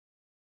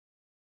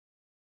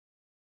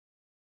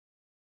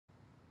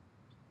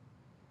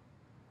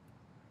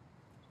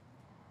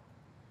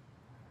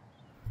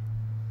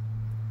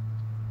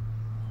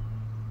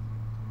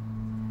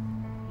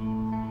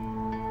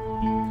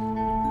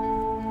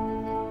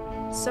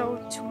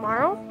So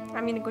tomorrow,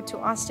 I'm gonna go to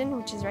Austin,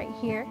 which is right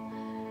here.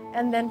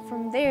 And then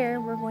from there,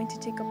 we're going to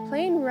take a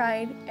plane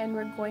ride and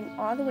we're going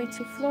all the way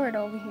to Florida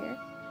over here.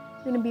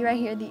 We're gonna be right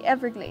here, the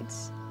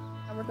Everglades.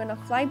 And we're gonna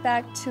fly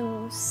back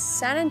to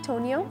San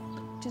Antonio,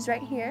 which is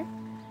right here.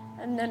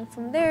 And then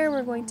from there,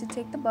 we're going to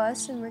take the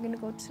bus and we're gonna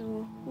go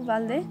to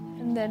Uvalde,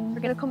 and then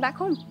we're gonna come back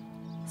home.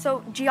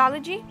 So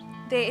geology,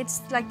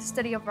 it's like the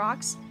study of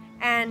rocks.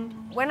 And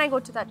when I go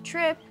to that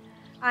trip,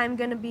 I'm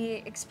gonna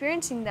be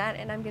experiencing that,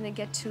 and I'm gonna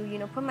get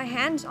to, put my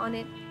hands on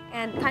it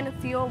and kind of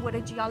feel what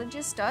a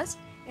geologist does.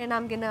 And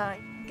I'm gonna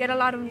get a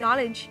lot of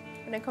knowledge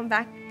when I come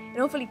back, and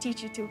hopefully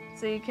teach you too,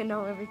 so you can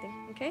know everything,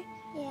 okay?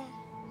 Yeah.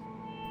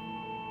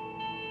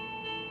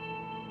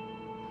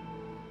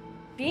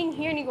 Being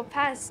here in Eagle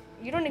Pass,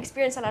 you don't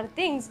experience a lot of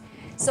things.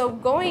 So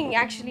going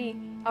actually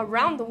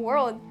around the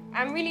world,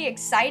 I'm really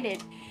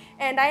excited.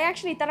 And I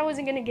actually thought I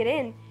wasn't gonna get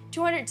in.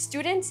 200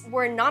 students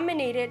were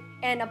nominated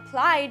and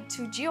applied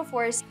to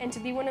GeoFORCE, and to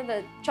be one of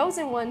the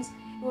chosen ones,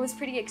 it was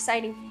pretty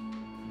exciting.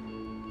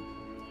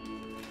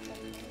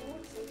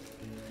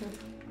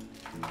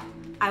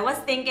 I was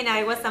thinking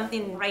I was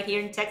something right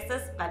here in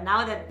Texas, but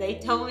now that they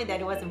told me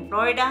that it was in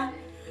Florida,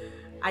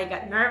 I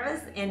got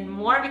nervous, and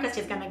more because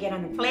she's gonna get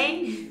on the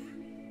plane.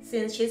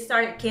 Since she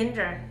started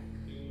kinder,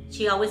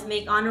 she always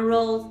makes honor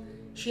rolls.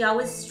 She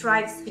always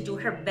strives to do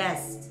her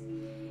best,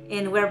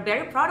 and we're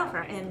very proud of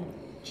her. And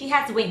she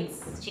has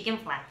wings. She can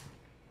fly.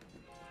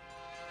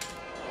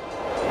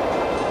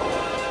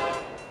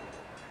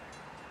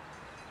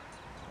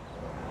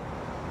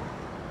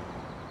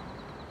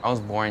 I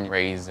was born and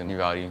raised in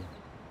Uvalde,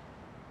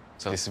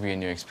 so this will be a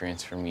new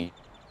experience for me.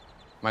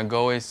 My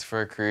goal is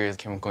for a career in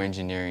chemical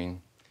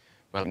engineering,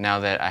 but now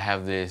that I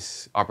have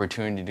this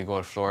opportunity to go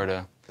to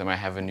Florida, I might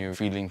have a new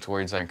feeling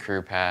towards my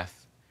career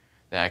path,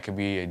 that I could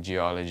be a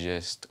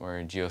geologist or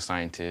a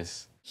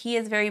geoscientist. He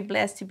is very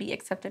blessed to be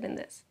accepted in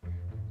this.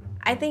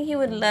 I think he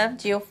would love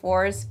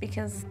Geo-Force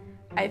because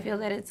I feel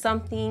that it's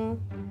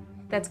something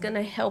that's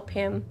gonna help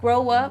him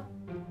grow up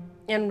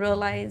and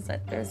realize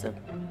that there's a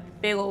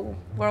big old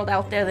world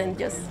out there than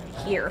just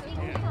here.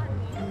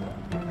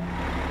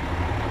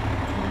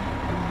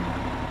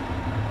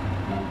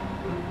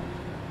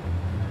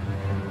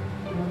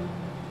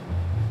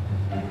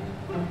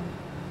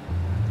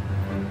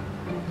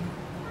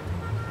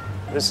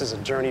 This is a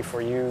journey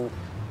for you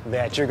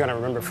that you're going to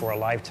remember for a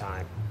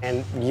lifetime.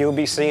 And you'll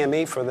be seeing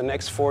me for the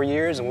next 4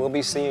 years, and we'll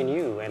be seeing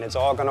you. And it's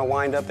all going to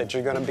wind up that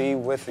you're going to be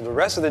with the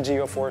rest of the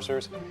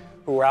Geo-Forcers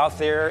who are out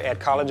there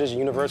at colleges and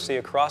universities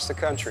across the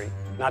country,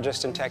 not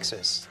just in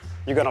Texas.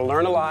 You're going to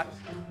learn a lot,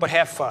 but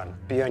have fun.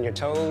 Be on your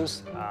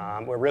toes.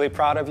 We're really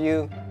proud of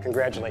you.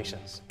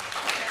 Congratulations.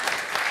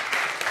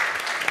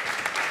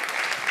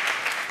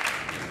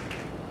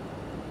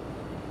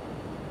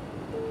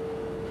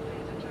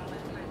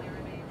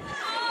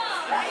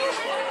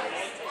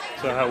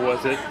 So how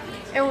was it?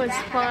 It was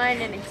fun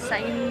and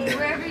exciting.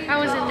 I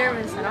wasn't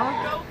nervous at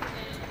all.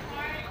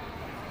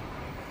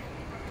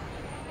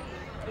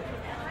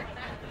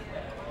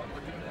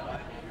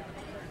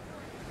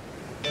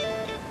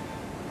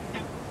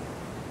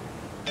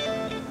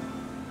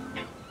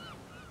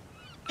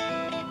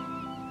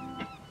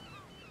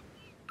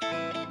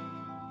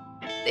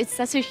 It's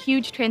such a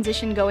huge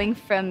transition going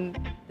from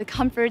the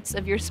comforts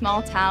of your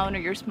small town or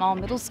your small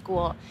middle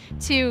school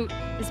to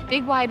this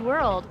big wide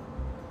world.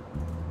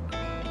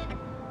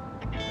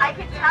 I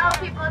can tell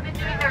people have been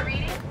doing their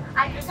reading.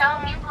 I can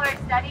tell people are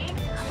studying.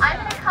 I'm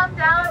going to come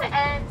down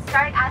and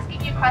start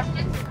asking you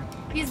questions.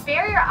 These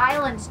barrier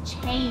islands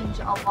change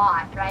a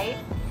lot, right?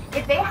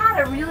 If they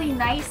had a really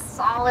nice,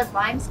 solid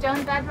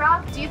limestone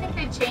bedrock, do you think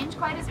they'd change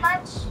quite as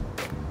much?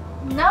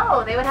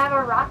 No, they would have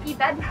a rocky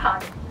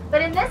bedrock.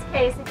 But in this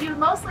case, if you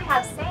mostly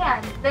have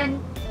sand,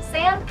 then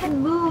sand can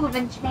move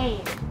and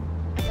change.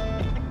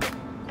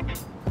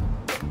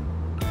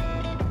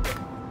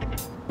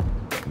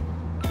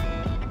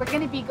 We're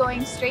going to be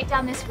going straight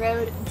down this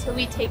road until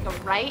we take a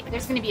right.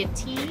 There's going to be a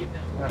T.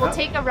 We'll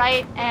take a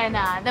right, and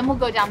then we'll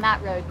go down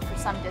that road for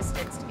some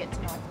distance to get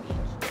to North Beach.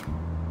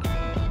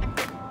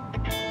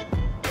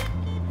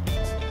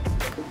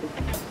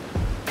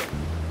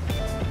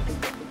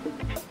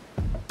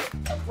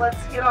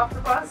 Let's get off the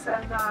bus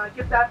and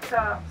get that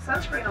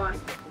sunscreen on.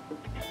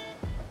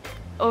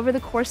 Over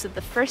the course of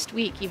the first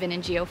week, even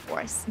in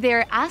GeoForce,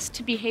 they're asked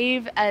to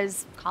behave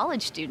as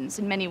college students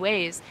in many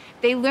ways.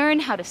 They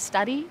learn how to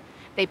study,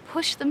 they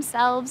push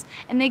themselves,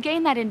 and they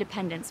gain that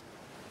independendence.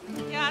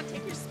 Yeah,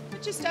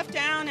 put your stuff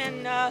down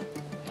and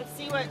let's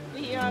see what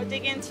we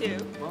dig into.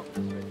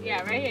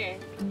 Yeah, right here.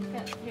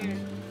 Here,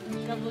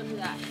 double into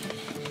that.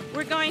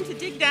 We're going to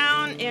dig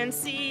down and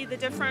see the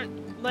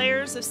different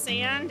layers of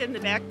sand in the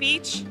back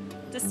beach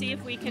to see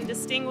if we can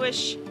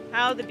distinguish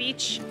how the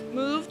beach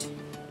moved.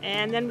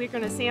 And then we're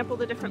going to sample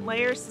the different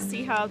layers to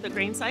see how the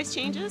grain size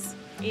changes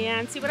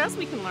and see what else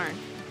we can learn.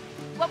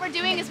 What we're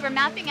doing is we're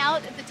mapping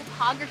out the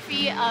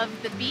topography of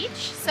the beach.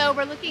 So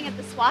we're looking at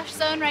the swash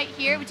zone right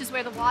here, which is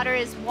where the water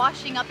is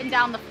washing up and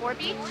down the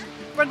forebeach.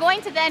 We're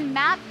going to then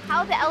map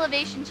how the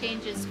elevation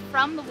changes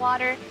from the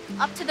water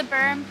up to the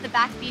berm, the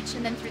back beach,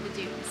 and then through the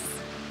dunes.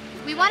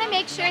 We want to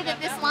make sure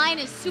that this line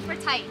is super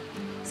tight.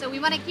 So we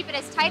want to keep it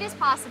as tight as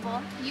possible.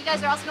 You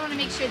guys are also going to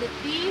make sure that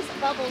these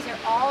bubbles are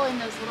all in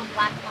those little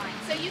black lines.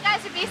 So you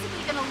guys are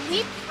basically going to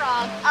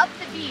leapfrog up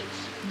the beach,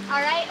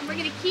 all right? And we're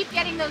going to keep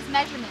getting those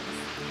measurements.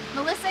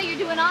 Melissa, you're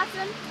doing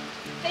awesome.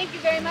 Thank you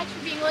very much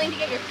for being willing to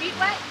get your feet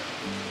wet.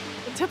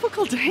 A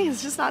typical day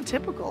is just not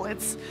typical.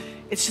 It's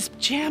just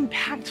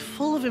jam-packed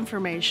full of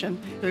information.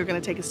 They're going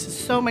to take us to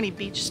so many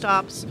beach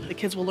stops. The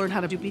kids will learn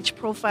how to do beach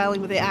profiling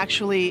where they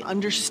actually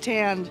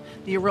understand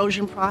the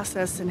erosion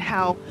process and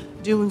how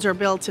dunes are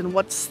built and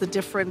what's the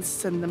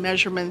difference and the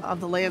measurement of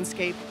the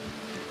landscape.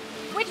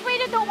 Which way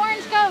did the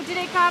orange go? Did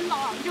it come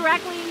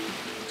directly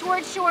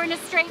towards shore in a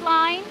straight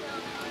line?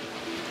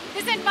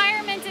 This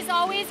environment is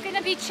always going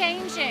to be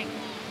changing.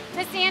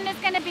 The sand is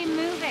going to be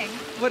moving.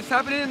 What's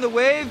happening in the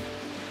wave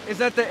is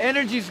that the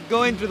energy's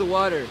going through the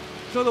water.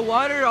 So the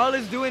water, all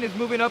it's doing is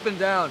moving up and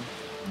down.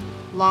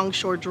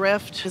 Longshore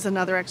drift is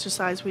another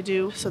exercise we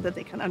do so that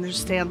they can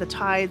understand the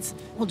tides.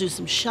 We'll do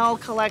some shell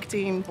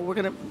collecting. We're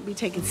going to be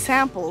taking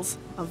samples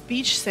of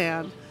beach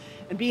sand,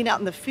 and being out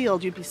in the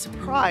field, you'd be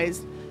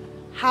surprised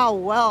how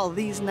well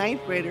these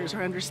ninth graders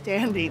are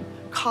understanding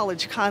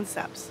college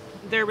concepts.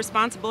 They're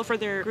responsible for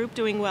their group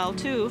doing well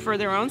too, for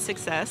their own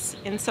success,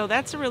 and so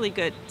that's a really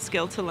good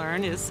skill to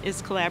learn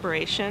is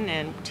collaboration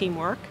and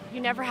teamwork.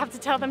 You never have to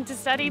tell them to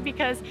study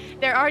because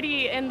they're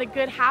already in the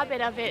good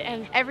habit of it,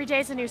 and every day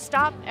is a new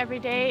stop, every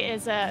day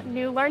is a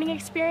new learning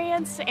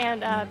experience,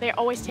 and they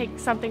always take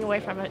something away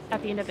from it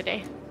at the end of the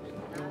day.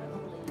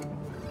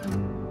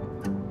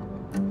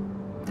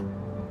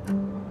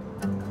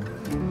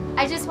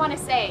 I just want to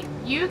say,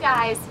 you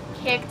guys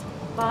kicked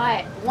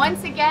butt.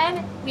 Once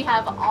again, we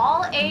have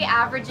all A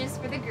averages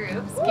for the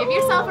groups. Give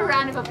yourself a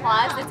round of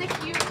applause. That's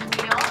a huge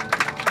deal.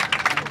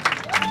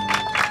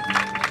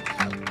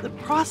 The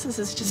process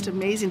is just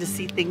amazing to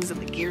see things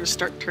and the gears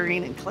start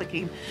turning and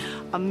clicking.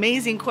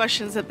 Amazing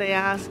questions that they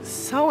ask,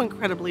 so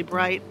incredibly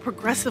bright.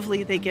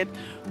 Progressively, they get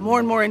more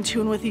and more in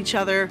tune with each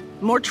other,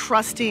 more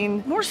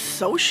trusting, more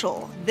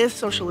social. This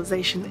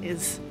socialization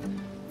is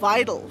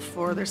vital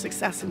for their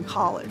success in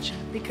college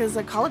because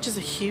college is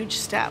a huge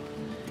step.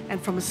 And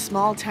from a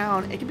small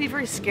town, it can be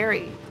very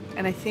scary.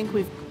 And I think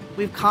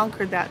we've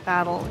conquered that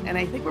battle, and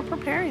I think we're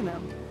preparing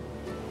them.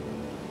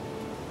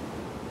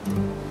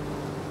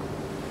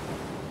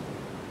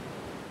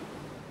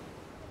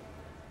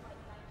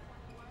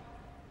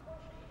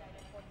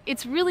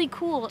 It's really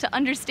cool to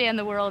understand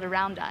the world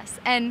around us.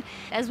 And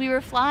as we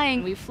were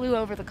flying, we flew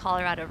over the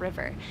Colorado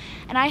River.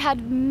 And I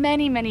had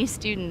many, many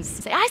students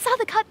say, I saw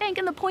the cut bank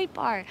and the point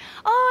bar.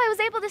 Oh, I was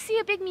able to see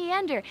a big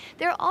meander.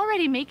 They're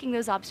already making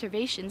those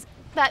observations.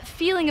 That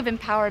feeling of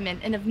empowerment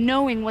and of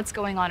knowing what's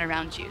going on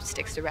around you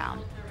sticks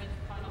around.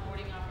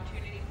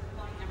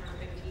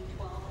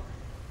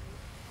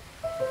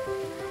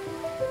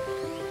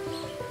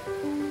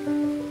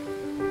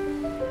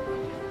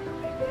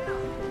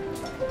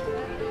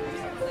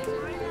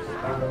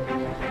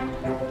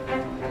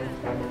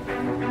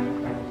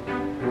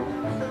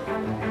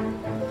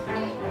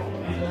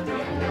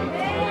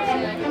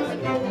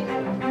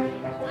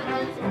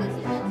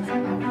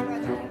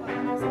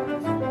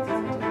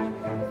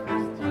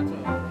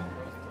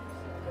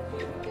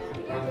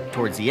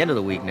 Towards the end of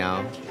the week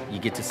now, you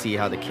get to see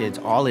how the kids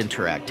all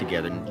interact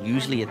together. And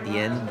usually at the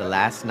end, the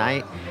last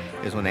night,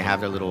 is when they have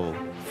their little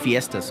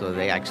fiesta, so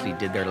they actually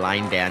did their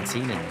line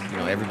dancing,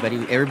 and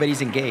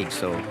everybody's engaged.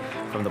 So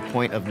from the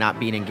point of not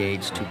being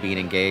engaged to being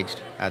engaged,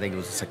 I think it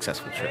was a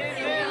successful trip.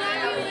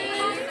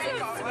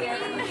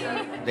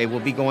 They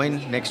will be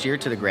going next year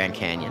to the Grand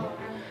Canyon.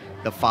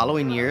 The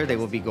following year, they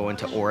will be going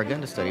to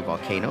Oregon to study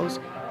volcanoes,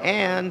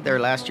 and their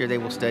last year, they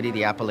will study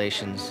the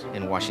Appalachians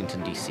in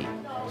Washington, D.C.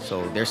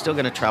 So they're still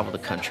going to travel the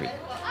country.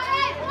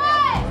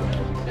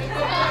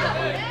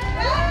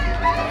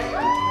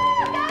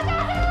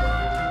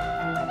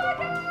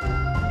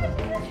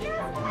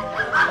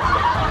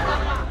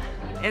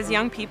 As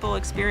young people,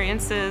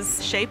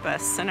 experiences shape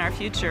us and our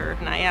future.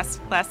 And I asked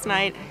last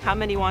night how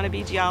many want to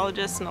be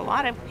geologists, and a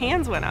lot of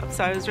hands went up,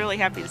 so I was really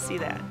happy to see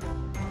that.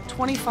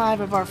 25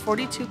 of our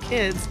 42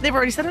 kids, they've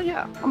already said, oh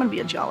yeah, I'm going to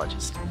be a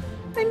geologist.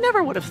 I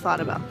never would have thought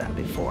about that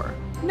before.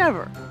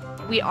 Never.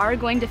 We are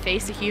going to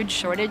face a huge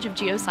shortage of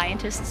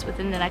geoscientists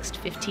within the next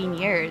 15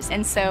 years.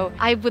 And so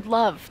I would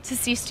love to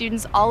see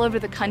students all over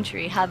the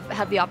country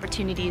have the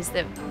opportunities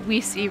that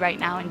we see right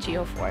now in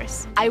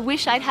GeoFORCE. I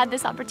wish I'd had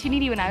this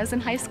opportunity when I was in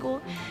high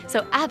school.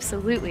 So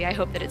absolutely, I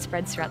hope that it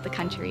spreads throughout the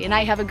country. And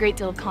I have a great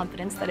deal of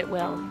confidence that it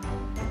will.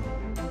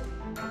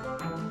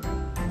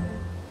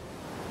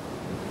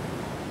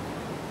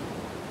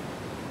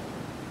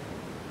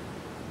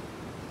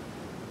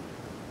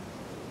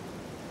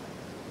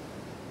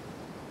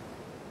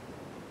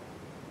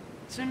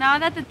 So now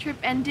that the trip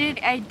ended,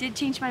 I did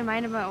change my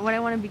mind about what I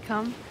want to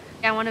become.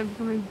 I want to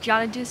become a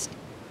geologist.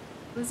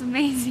 It was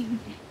amazing.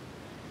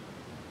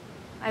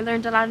 I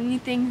learned a lot of new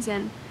things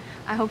and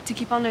I hope to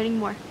keep on learning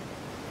more.